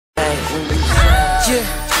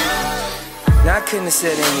Yeah. Now I couldn't have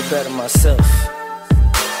said it any better myself.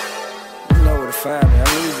 You know where to find me. I'm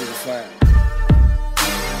easy to find.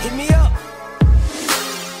 Hit me up.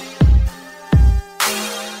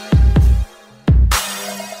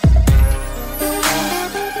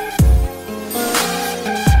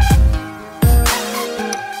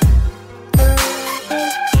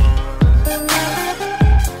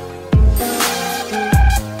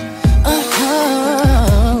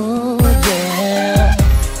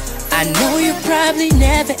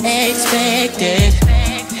 Never expected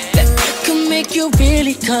that I could make you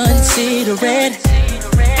really consider it.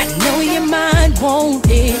 I know your mind won't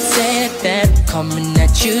accept that coming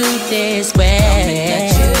at you this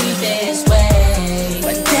way.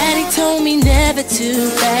 But daddy told me never to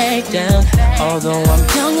back down. Although I'm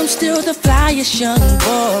young, I'm still the flyest young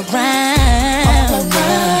boy around.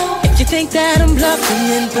 If you think that I'm bluffing,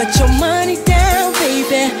 then put your money down,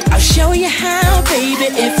 baby. I'll show you how,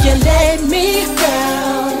 baby, if you let me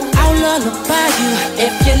go. I'll lullaby you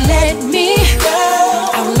if you let me go.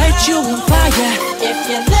 I'll light you on fire if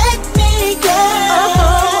you let me go.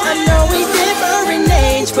 I know we different in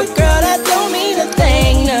age, but girl, that don't mean a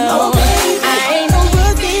thing, no. I ain't no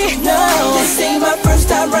rookie, no. This ain't my first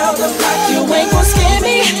time round the block. You ain't gon' scare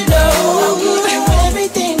me, no. I'll give you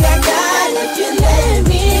everything I got if you let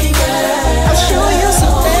me go. I'll show you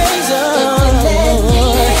some things, oh.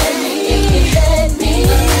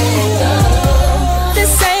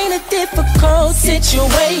 Difficult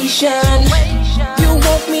situation. You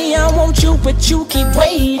want me, I want you, but you keep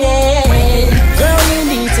waiting. Girl, you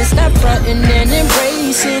need to stop fronting and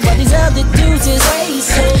embrace it. But these other dudes is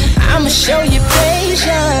racing. I'ma show you, baby.